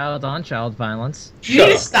it's child-on-child violence. You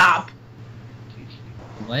need to stop.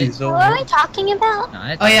 What? He's What am I talking about?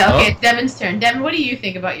 Not? Oh yeah, okay, it's Devin's turn. Devin, what do you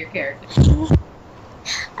think about your character?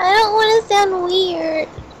 I don't want to sound weird.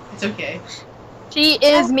 It's okay. She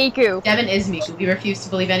is Miku. Devin is Miku. We refuse to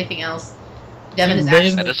believe anything else. Devin is Devin-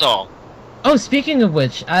 actually. that is all. Oh, speaking of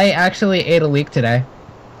which, I actually ate a leek today.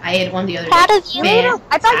 I ate one the other Proud day. of you. Man,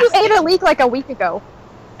 I thought you ate a leek like a week ago.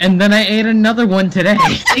 And then I ate another one today.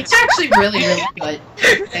 It's actually really, really good.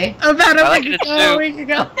 Okay. About I a like week it ago. too. A week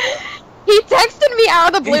ago. He texted me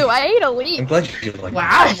out of the blue. I ate a I'm leek. glad you like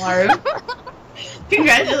Wow, Maru.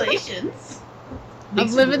 Congratulations. I'm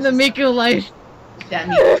living the Miku life. That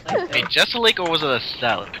Miku life. Hey, just a lake or was it a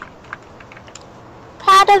salad?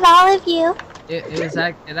 Proud of all of you. It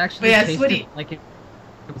actually Yeah, tasted Switty. like it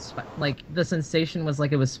was like the sensation was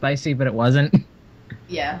like it was spicy, but it wasn't.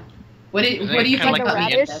 Yeah. What do you Isn't it think kinda about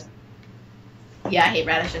like the radish? Yeah, I hate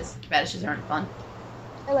radishes. Radishes aren't fun.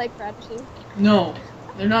 I like radishes. No,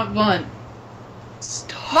 they're not fun.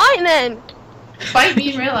 Fine then. Fight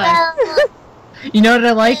me in real life. You know what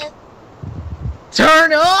I like?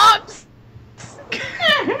 Turn up.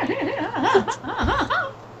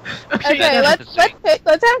 Okay,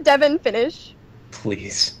 let's have Devin finish.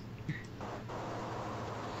 Please.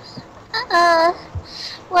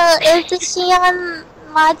 Well, if the Shion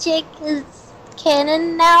logic is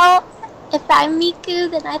canon now, if I'm Miku,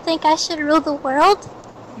 then I think I should rule the world.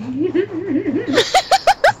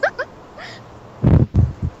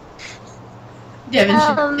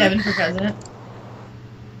 Devin for president.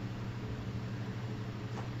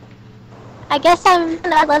 I guess I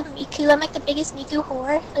love Miku. I'm like the biggest Miku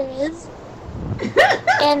whore there is.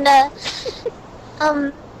 And,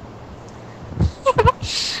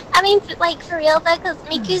 I mean, like, for real though, because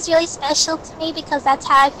Miku's really special to me because that's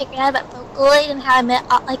how I figured out about Vocaloid and how I met,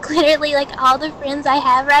 like, literally, like, all the friends I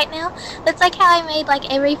have right now. That's, like, how I made,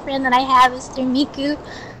 like, every friend that I have is through Miku.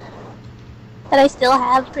 That I still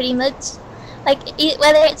have, pretty much. Like,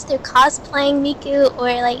 whether it's through cosplaying Miku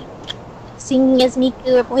or, like, singing as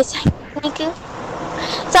Miku or voice acting Miku.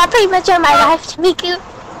 So I pretty much owe my life to Miku.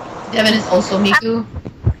 Devin is also Miku.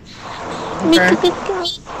 Miku, Miku,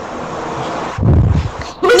 Miku.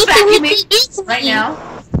 Who's vacuuming is me. right now?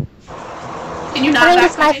 Can you not I think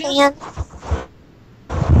it's my vacuum? fan.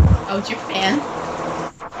 Oh, it's your fan? I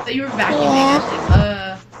thought you were vacuuming.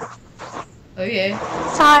 Yeah. Okay.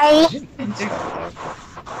 Sorry.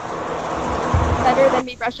 Better than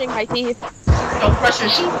me brushing my teeth. Don't brush your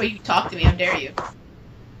teeth when you talk to me, how dare you.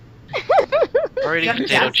 Already Yeah,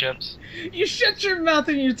 potato yeah. chips. You shut your mouth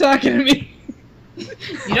when you're talking to me.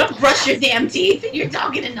 You don't brush your damn teeth and you're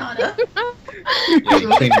talking to Nana. Yeah, you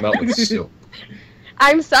clean them out with soap.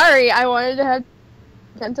 I'm sorry, I wanted to have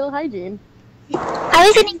dental hygiene. I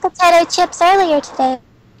was eating potato chips earlier today.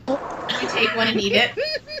 You take one and eat it.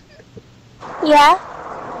 Yeah.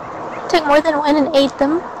 Took more than one and ate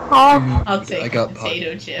them all. I'll take I a got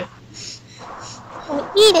potato chip. And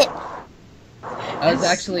eat it. I was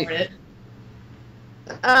actually Snort it.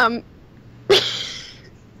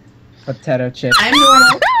 potato chip. I'm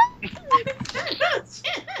normal.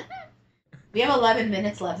 We have 11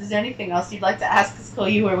 minutes left. Is there anything else you'd like to ask us,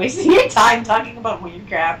 Koyu? We're wasting your time talking about weird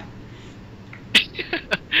crap.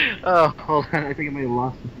 Oh, hold on. I think I might have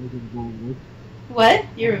lost the What?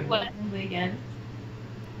 You're probably again.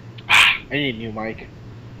 I need a new mic.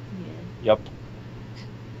 Yeah. Yup.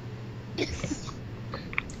 Yes,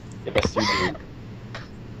 you do.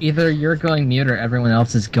 Either you're going mute or everyone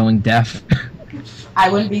else is going deaf. I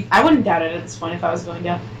wouldn't doubt it at this point if I was going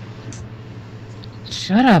down.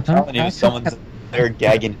 Shut up! I'm telling you, someone's there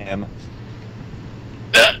gagging him.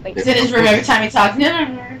 It's in his room every time he talks.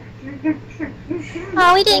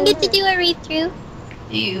 Oh, we didn't get to do a read-through.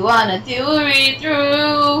 Do you wanna do a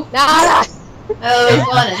read-through? Nah. Oh,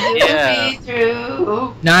 wanna do Yeah. a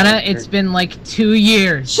read-through? Nana, it's been like 2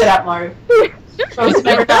 years. Shut up, Maru. Rose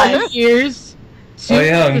never dies. 2 years. Oh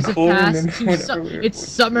yeah, I'm years have cool. passed, Remember two whenever su- we were- It's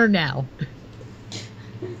summer now.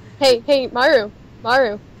 Hey, Maru.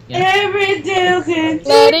 Yeah. Every day's in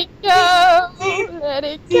Let it go. Let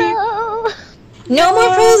it go. No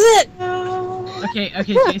more Frozen! Okay,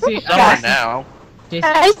 JC. Summer now. JC,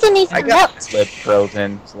 I still need I some got milk. Slip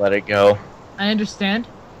Frozen, so let it go. I understand.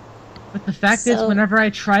 But the fact is, So- whenever I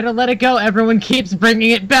try to let it go, everyone keeps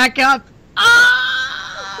bringing it back up.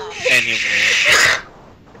 Ah! Anyway.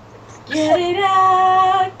 Get it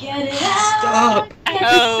out, get it out. Stop. Get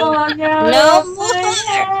the song out No of my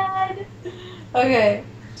head. Okay,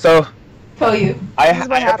 So, Koyu. I This is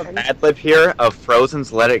what have a happened. bad lib here of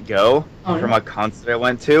Frozen's Let It Go Oh, from no. a concert I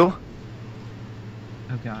went to.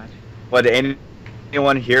 Oh god. Would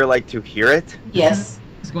anyone here like to hear it? Yes.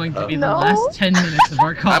 This is going to be No. the last 10 minutes of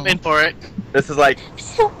our call. I'm in for it. This is like,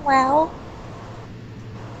 Wow.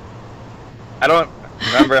 I don't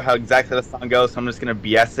remember how exactly the song goes, so I'm just gonna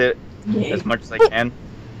BS it Yay. as much as I can.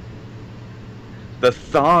 The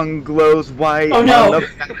song glows white Oh, no. on the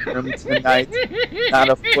bathroom tonight. Not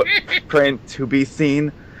a footprint to be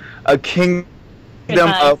seen. A kingdom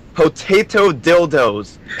Goodbye. of potato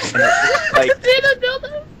dildos. And it's like,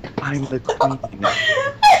 I'm the queen.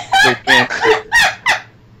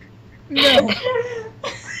 No.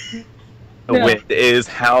 The wind is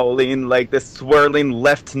howling like the swirling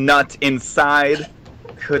left nut inside.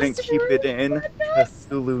 couldn't keep it in.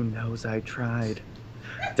 Cthulhu knows I tried.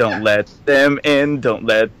 Don't let them in, don't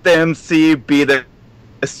let them see. Be the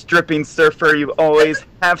stripping surfer you always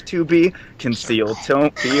have to be. Conceal,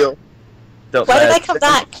 don't feel. Don't Why did let I come them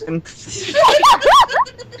back? in.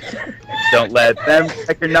 Don't let them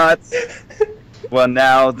check your nuts. Well,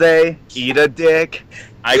 now they eat a dick.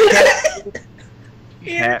 I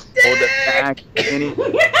can't hold it back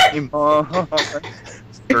anymore.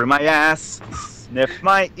 Screw my ass, sniff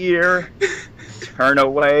my ear, turn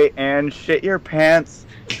away and shit your pants.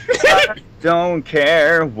 I don't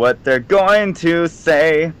care what they're going to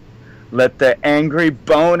say. Let the angry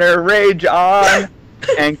boner rage on.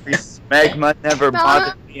 Angry smegma never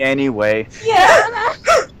bothered me anyway. Yeah.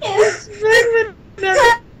 Smegma never.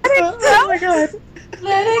 Oh my god.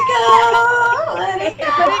 Let it go. Let it go.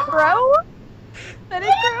 Let it grow? Let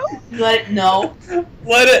it grow? Let it no.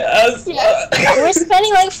 Let it us. We're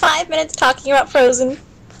spending like 5 minutes talking about Frozen.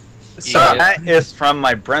 So that is from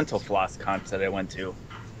my Brental Floss concert I went to.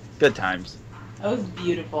 Good times. That was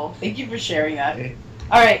beautiful. Thank you for sharing that.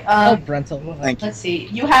 All right. Oh, Brental. Thank you. Let's see.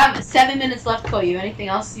 You have 7 minutes left, Koyu. Anything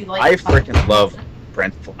else you'd like I to talk freaking about? love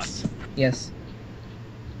Brent Floss. Yes.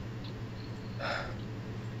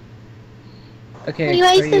 Okay. You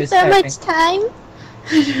Koyu wasted is so typing. much time.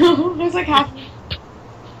 It was like half.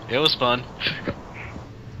 It was fun.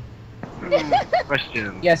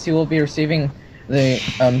 Question. Yes, you will be receiving the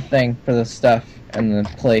thing for the stuff and the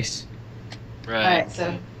place. Right. All right.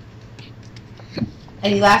 So,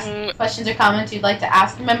 any last questions or comments you'd like to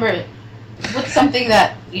ask? Remember, what's something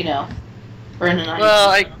that Burn and I.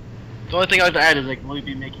 Well, The only thing I've added is like will we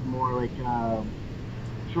be making more like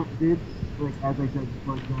short vids, like as I said,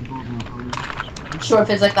 for example, Short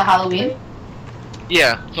vids like the Halloween.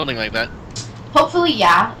 yeah, something like that. Hopefully,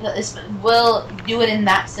 yeah. We'll do it in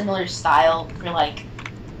that similar style for like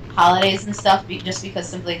holidays and stuff, just because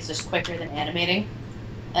simply it's just quicker than animating.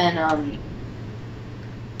 And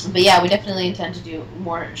but yeah, we definitely intend to do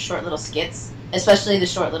more short little skits, especially the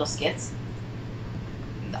short little skits.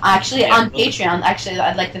 Actually, Yeah, on Patreon,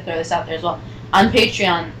 I'd like to throw this out there as well. On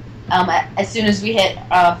Patreon, as soon as we hit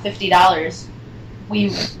 $50, we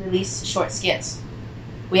release short skits.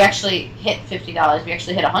 We actually hit $50. We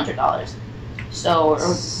actually hit $100. So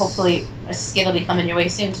hopefully a skit will be coming your way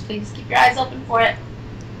soon. So please keep your eyes open for it.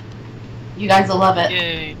 You guys will love it.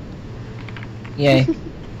 Yay. Yay.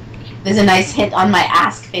 There's a nice hint on my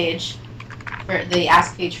Ask page, for the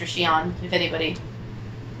Ask page for Shion, if anybody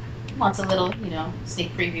wants a little,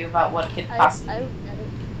 sneak preview about what could possibly.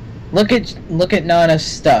 Look at Nana's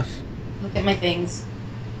stuff. Look at my things.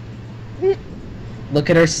 Look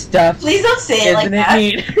at her stuff. Please don't say it like Isn't that.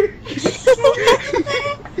 it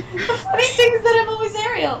The funny thing is that I'm always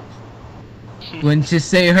Ariel. neat? Wouldn't you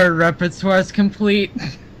say her repertoire's complete?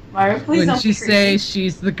 Myra, please Wouldn't don't you be creepy. say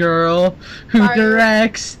she's the girl who Mario.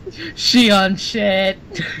 directs Shion shit?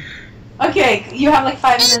 Okay, you have like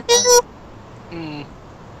 5 minutes left. Mm.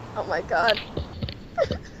 Oh my god.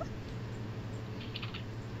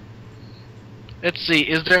 let's see,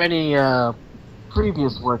 is there any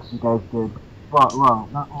previous works you guys did? Well,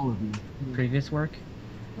 not all of you. Previous work?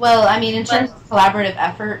 Well, I mean, in terms of collaborative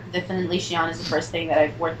effort, definitely Shion is the first thing that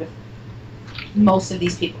I've worked with most of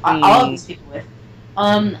these people, all of these people with.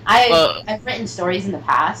 I've written stories in the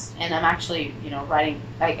past, and I'm actually, writing.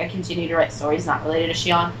 I continue to write stories not related to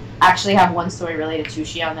Shion. I actually have one story related to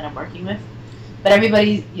Shion that I'm working with. But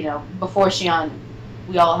everybody, before Shion,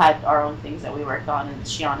 we all had our own things that we worked on, and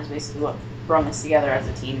Shion is basically what brought us together as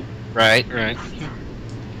a team. Right.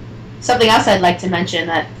 Something else I'd like to mention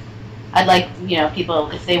that I'd like, people,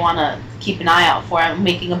 if they want to keep an eye out for, I'm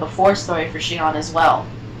making a before story for Shion as well.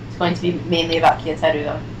 It's going to be mainly about Kyoteru,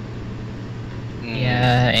 though.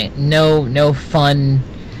 Yeah, no fun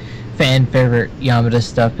fan favorite Yamada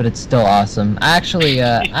stuff, but it's still awesome. I actually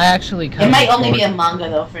kind It of might only look be a manga,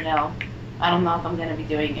 though, for now. I don't know if I'm going to be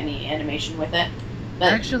doing any animation with it.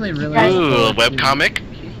 But actually really Ooh, a look forward to- webcomic?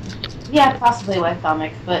 yeah, possibly a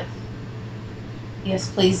webcomic, but yes,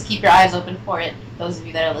 please keep your eyes open for it, those of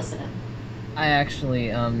you that are listening. I actually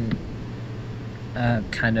kind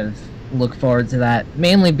of look forward to that,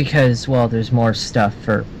 mainly because, well, there's more stuff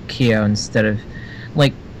for Kyo instead of,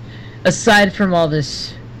 like, aside from all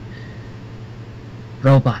this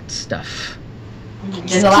robot stuff.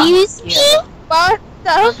 There's a lot more Excuse me? Kyo. What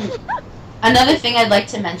stuff? Another thing I'd like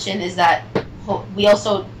to mention is that we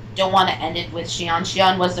also don't want to end it with Shion.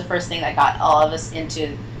 Shion was the first thing that got all of us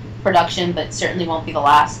into production, but certainly won't be the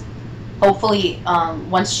last. Hopefully,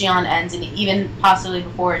 once Shion ends, and even possibly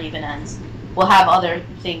before it even ends, we'll have other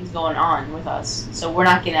things going on with us. So we're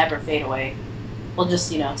not going to ever fade away. We'll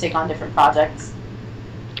just, take on different projects.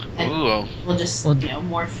 and Ooh. we'll just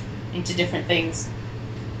morph into different things.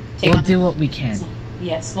 We'll do what we can.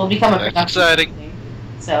 Yes, we'll become a That's production exciting. company.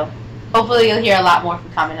 So hopefully you'll hear a lot more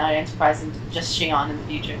from Kaminari Enterprise and just Shion in the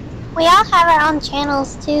future. We all have our own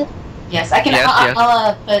channels too. Yes, I can. Yes, yes.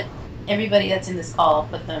 I'll put everybody that's in this call.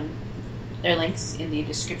 Put their links in the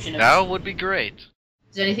description. That would be great.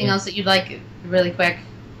 Is there anything else that you'd like, really quick,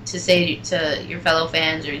 to say to your fellow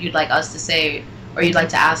fans, or you'd like us to say, or you'd like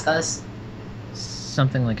to ask us?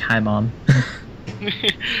 Something like, "Hi, Mom."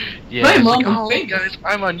 Yeah. Hi, it's Mom. like, oh, hey guys,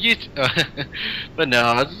 I'm on YouTube. But no,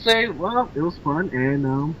 I'll just say, Well, it was fun,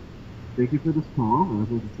 and thank you for this call. I was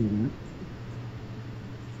going to say that.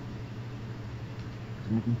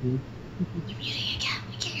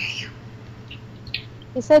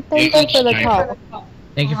 He said thank you for the call.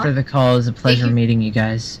 Thank you for the call. It was a pleasure meeting you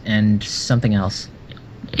guys. And something else.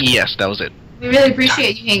 yes, that was it. We really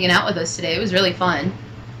appreciate you hanging out with us today. It was really fun.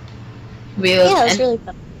 Yeah, it was really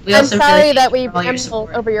fun. I'm sorry that we rambled rambled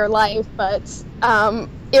over your life, but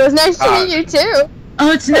it was nice to meet you too.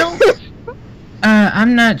 Oh, it's no.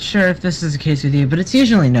 I'm not sure if this is the case with you, but it's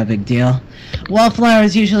usually no big deal.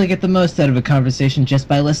 Wallflowers usually get the most out of a conversation just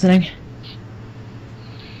by listening.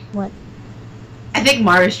 What? I think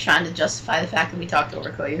Mara's trying to justify the fact that we talked over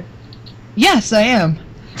Koyu. Yes, I am.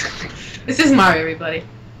 This is Mara, everybody.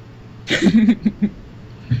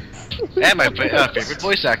 And my favorite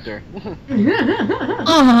voice actor.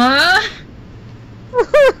 Aww.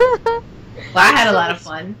 Well, I had a lot of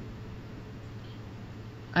fun.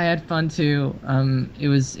 I had fun too. It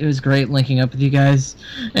was great linking up with you guys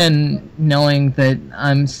and knowing that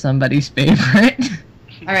I'm somebody's favorite.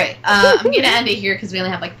 All right, I'm gonna end it here because we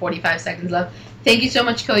only have like 45 seconds left. Thank you so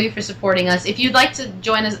much, Koyu, for supporting us. If you'd like to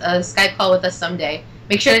join a Skype call with us someday,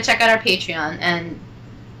 make sure to check out our Patreon. And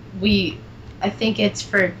I think it's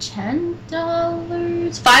for $10,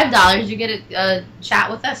 $5. You get a chat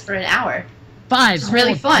with us for an hour. It's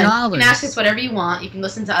really fun. You can ask us whatever you want. You can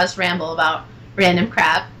listen to us ramble about random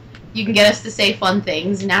crap. You can get us to say fun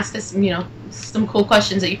things and ask us, some cool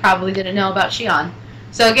questions that you probably didn't know about Shion.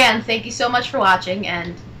 So again, thank you so much for watching,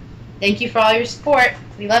 and thank you for all your support.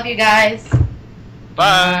 We love you guys.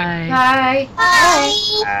 Bye. Bye. Bye.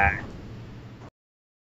 Bye.